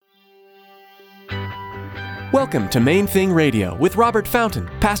Welcome to Main Thing Radio with Robert Fountain,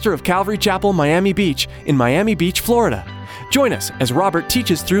 pastor of Calvary Chapel, Miami Beach, in Miami Beach, Florida. Join us as Robert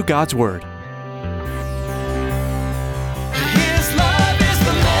teaches through God's Word. His love is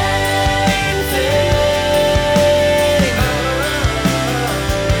the main thing.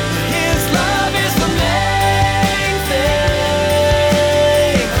 His love is the main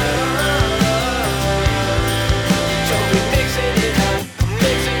thing. So we're mixing it up,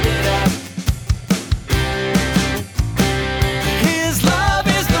 mixing it up. His love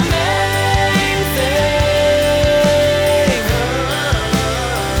is the main thing.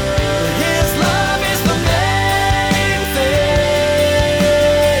 His love is the main thing.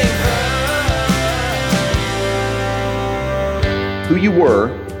 Who you were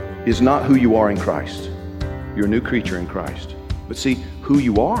is not who you are in Christ. You're a new creature in Christ. But see, who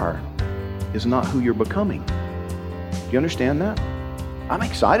you are is not who you're becoming. Do you understand that? I'm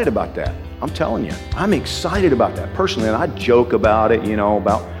excited about that. I'm telling you, I'm excited about that personally. And I joke about it,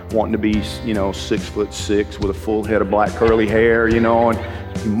 about wanting to be, 6'6" with a full head of black curly hair, and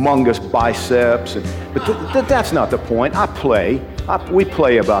humongous biceps. But that's not the point. We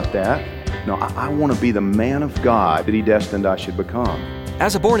play about that. No, I want to be the man of God that He destined I should become.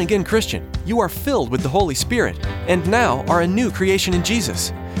 As a born-again Christian, you are filled with the Holy Spirit and now are a new creation in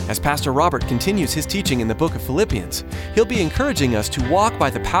Jesus. As Pastor Robert continues his teaching in the book of Philippians, he'll be encouraging us to walk by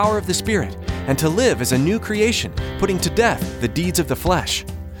the power of the Spirit and to live as a new creation, putting to death the deeds of the flesh.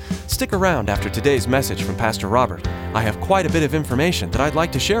 Stick around after today's message from Pastor Robert. I have quite a bit of information that I'd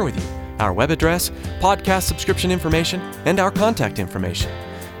like to share with you. Our web address, podcast subscription information, and our contact information.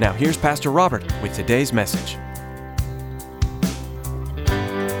 Now here's Pastor Robert with today's message.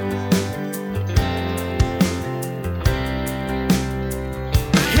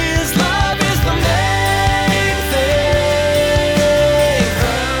 His love is the main thing.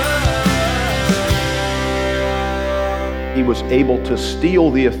 He was able to steal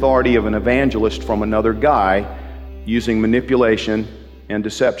the authority of an evangelist from another guy using manipulation and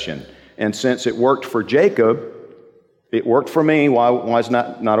deception. And since it worked for Jacob, it worked for me. Why is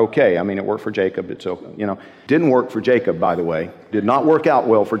not okay? I mean, it worked for Jacob. It's okay. Didn't work for Jacob, by the way. Did not work out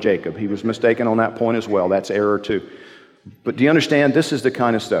well for Jacob. He was mistaken on that point as well. That's error too. But do you understand? This is the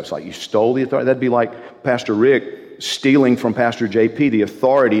kind of stuff. It's like you stole the authority. That'd be like Pastor Rick stealing from Pastor JP the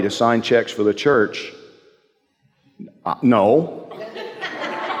authority to sign checks for the church. No.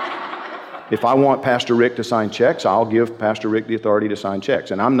 If I want Pastor Rick to sign checks, I'll give Pastor Rick the authority to sign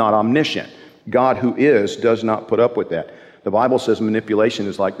checks. And I'm not omniscient. God who is does not put up with that. The Bible says manipulation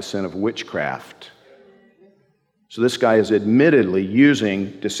is like the sin of witchcraft. So this guy is admittedly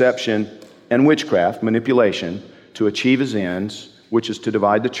using deception and witchcraft, manipulation, to achieve his ends, which is to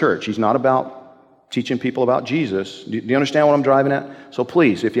divide the church. He's not about teaching people about Jesus. Do you understand what I'm driving at? So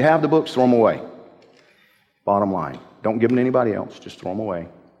please, if you have the books, throw them away. Bottom line. Don't give them to anybody else. Just throw them away.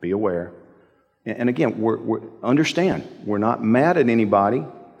 Be aware. And again, understand, we're not mad at anybody.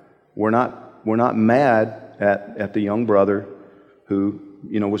 We're not mad at the young brother who,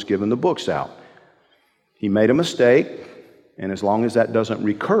 was given the books out. He made a mistake, and as long as that doesn't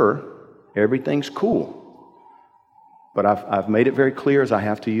recur, everything's cool. But I've made it very clear, as I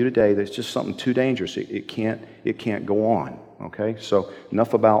have to you today, that it's just something too dangerous. It can't go on. Okay? So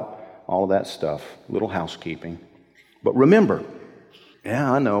enough about all of that stuff. Little housekeeping. But remember,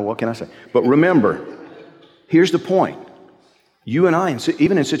 I know, what can I say? But remember, here's the point. You and I,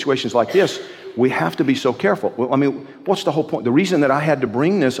 even in situations like this, we have to be so careful. Well, what's the whole point? The reason that I had to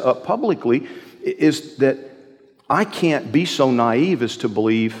bring this up publicly is that I can't be so naive as to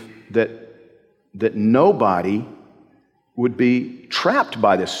believe that nobody would be trapped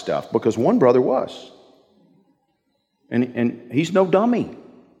by this stuff, because one brother was. And he's no dummy.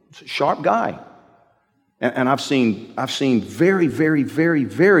 He's a sharp guy. And I've seen very, very, very,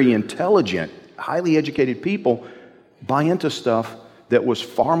 very intelligent, highly educated people buy into stuff that was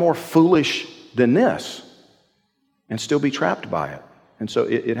far more foolish than this and still be trapped by it. And so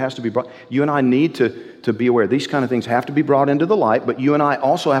it has to be brought. You and I need to be aware. These kind of things have to be brought into the light, but you and I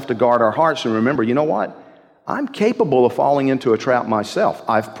also have to guard our hearts and remember, you know what? I'm capable of falling into a trap myself.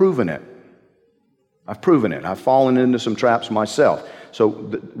 I've proven it. I've fallen into some traps myself. So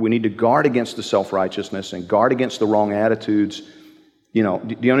we need to guard against the self-righteousness and guard against the wrong attitudes.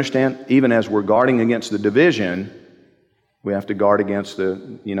 Do you understand? Even as we're guarding against the division, we have to guard against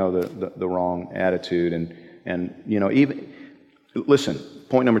the wrong attitude. And even, listen,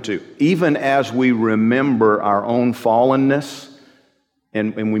 point number 2. Even as we remember our own fallenness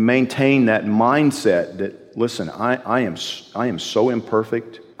and we maintain that mindset that, listen, I am so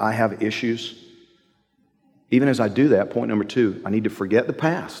imperfect, I have issues. Even as I do that, point number 2, I need to forget the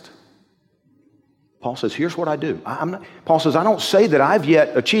past. Paul says, here's what I do. Paul says, I don't say that I've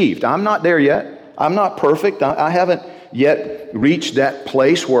yet achieved. I'm not there yet. I'm not perfect. I haven't yet reached that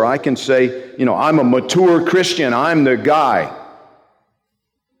place where I can say, I'm a mature Christian. I'm the guy.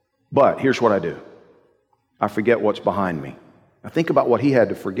 But here's what I do. I forget what's behind me. Now think about what he had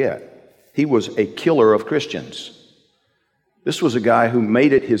to forget. He was a killer of Christians. This was a guy who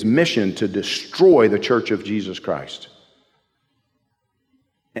made it his mission to destroy the church of Jesus Christ.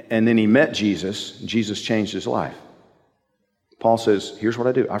 And then he met Jesus, and Jesus changed his life. Paul says, here's what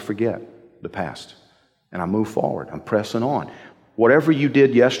I do. I forget the past, and I move forward. I'm pressing on. Whatever you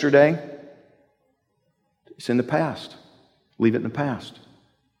did yesterday, it's in the past. Leave it in the past.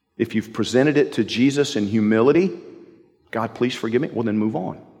 If you've presented it to Jesus in humility, God, please forgive me, well, then move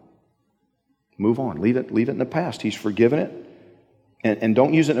on. Move on. Leave it in the past. He's forgiven it. And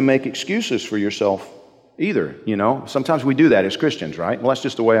don't use it to make excuses for yourself either, Sometimes we do that as Christians, right? Well, that's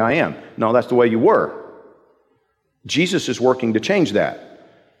just the way I am. No, that's the way you were. Jesus is working to change that.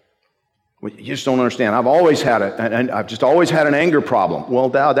 Well, you just don't understand. I've just always had an anger problem. Well,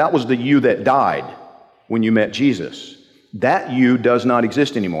 that was the you that died when you met Jesus. That you does not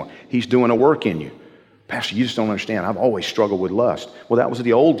exist anymore. He's doing a work in you. Pastor, you just don't understand. I've always struggled with lust. Well, that was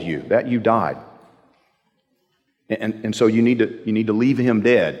the old you. That you died. And so you need to leave him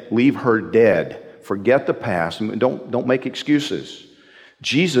dead. Leave her dead. Forget the past. Don't make excuses.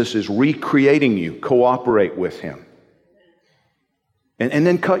 Jesus is recreating you. Cooperate with him. And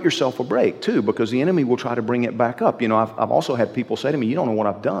then cut yourself a break, too, because the enemy will try to bring it back up. I've also had people say to me, you don't know what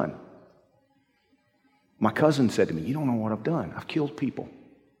I've done. My cousin said to me, you don't know what I've done. I've killed people.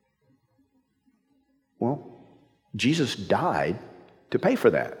 Well, Jesus died to pay for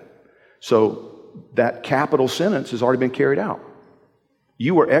that. So that capital sentence has already been carried out.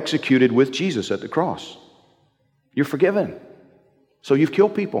 You were executed with Jesus at the cross. You're forgiven. So you've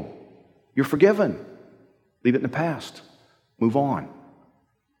killed people. You're forgiven. Leave it in the past. Move on.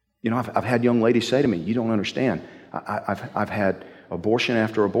 I've had young ladies say to me, you don't understand. I've had abortion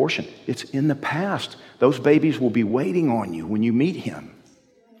after abortion. It's in the past. Those babies will be waiting on you when you meet him.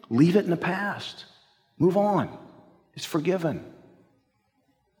 Leave it in the past. Move on. It's forgiven.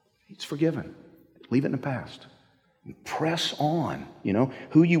 It's forgiven. Leave it in the past. Press on.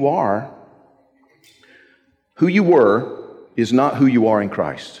 Who you are, who you were is not who you are in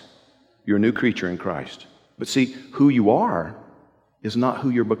Christ. You're a new creature in Christ. But see, who you are is not who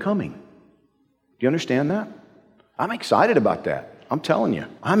you're becoming. Do you understand that? I'm excited about that. I'm telling you.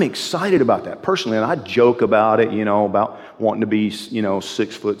 I'm excited about that personally. And I joke about it, about wanting to be,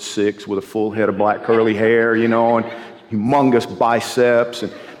 6'6" with a full head of black curly hair, and humongous biceps.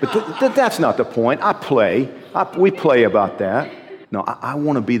 But that's not the point. We play about that. No, I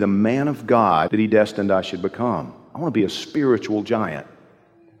want to be the man of God that he destined I should become. I want to be a spiritual giant.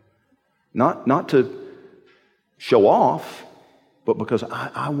 Not to show off, but because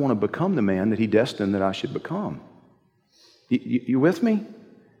I want to become the man that he destined that I should become. You with me?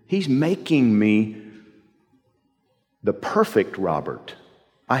 He's making me the perfect Robert.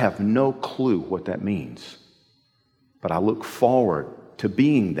 I have no clue what that means. But I look forward to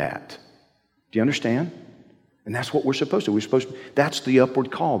being that. Do you understand? And that's what we're supposed to. That's the upward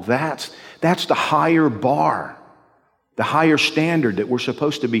call. That's the higher bar, the higher standard that we're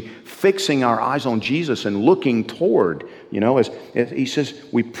supposed to be fixing our eyes on Jesus and looking toward. As he says,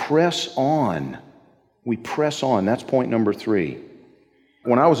 we press on. We press on. That's point number 3.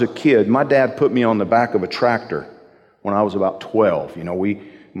 When I was a kid, my dad put me on the back of a tractor when I was about 12.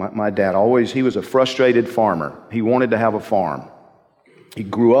 My dad he was a frustrated farmer. He wanted to have a farm. He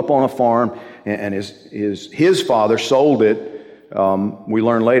grew up on a farm, and his father sold it. We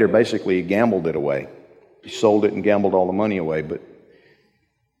learned later, basically, he gambled it away. He sold it and gambled all the money away, but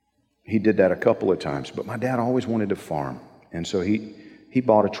he did that a couple of times. But my dad always wanted to farm, and so he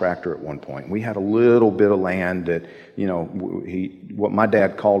bought a tractor at one point. We had a little bit of land that, what my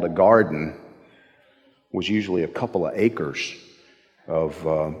dad called a garden was usually a couple of acres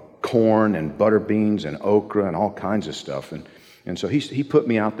of corn and butter beans and okra and all kinds of stuff. And so he put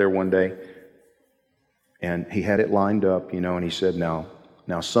me out there one day, and he had it lined up, and he said, now,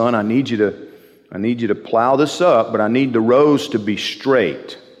 son, I need you to plow this up, but I need the rows to be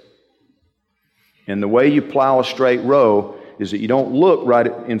straight. And the way you plow a straight row is that you don't look right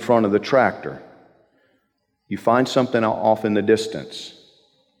in front of the tractor. You find something off in the distance,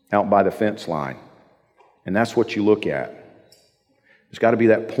 out by the fence line, and that's what you look at. There's got to be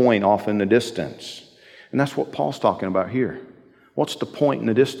that point off in the distance. And that's what Paul's talking about here. What's the point in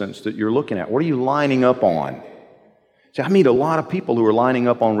the distance that you're looking at? What are you lining up on? See, I meet a lot of people who are lining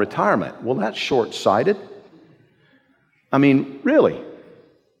up on retirement. Well, that's short-sighted. I mean, really.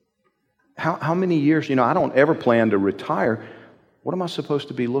 How many years? I don't ever plan to retire. What am I supposed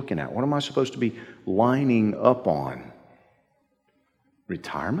to be looking at? What am I supposed to be lining up on?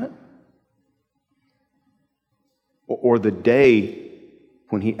 Retirement? Or the day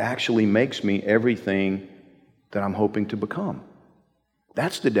when He actually makes me everything that I'm hoping to become?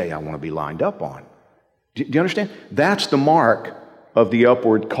 That's the day I want to be lined up on. Do you understand? That's the mark of the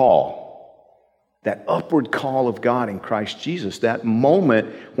upward call. That upward call of God in Christ Jesus. That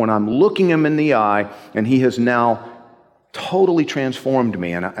moment when I'm looking Him in the eye and He has now totally transformed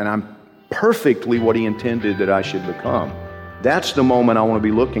me and I'm perfectly what He intended that I should become. That's the moment I want to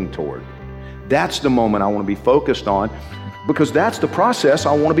be looking toward. That's the moment I want to be focused on, because that's the process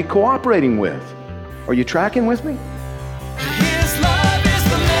I want to be cooperating with. Are you tracking with me? His love is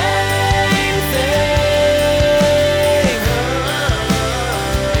the main thing.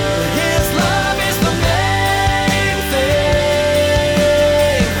 His love is the main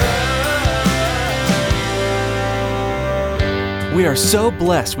thing. We are so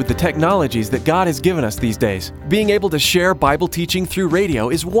blessed with the technologies that God has given us these days. Being able to share Bible teaching through radio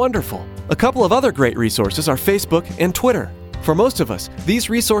is wonderful. A couple of other great resources are Facebook and Twitter. For most of us, these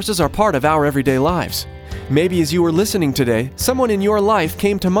resources are part of our everyday lives. Maybe as you were listening today, someone in your life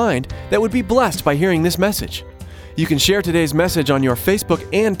came to mind that would be blessed by hearing this message. You can share today's message on your Facebook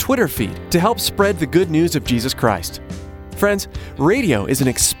and Twitter feed to help spread the good news of Jesus Christ. Friends, radio is an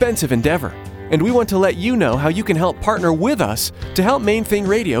expensive endeavor, and we want to let you know how you can help partner with us to help Main Thing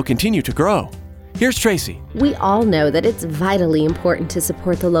Radio continue to grow. Here's Tracy. We all know that it's vitally important to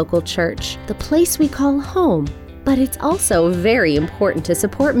support the local church, the place we call home. But it's also very important to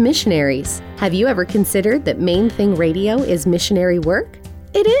support missionaries. Have you ever considered that Main Thing Radio is missionary work?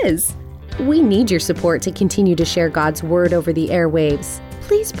 It is. We need your support to continue to share God's Word over the airwaves.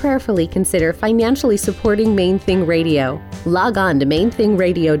 Please prayerfully consider financially supporting Main Thing Radio. Log on to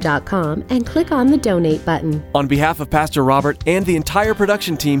mainthingradio.com and click on the donate button. On behalf of Pastor Robert and the entire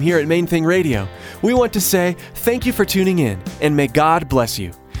production team here at Main Thing Radio, we want to say thank you for tuning in, and may God bless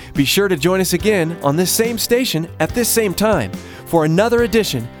you. Be sure to join us again on this same station at this same time for another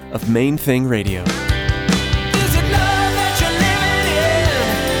edition of Main Thing Radio.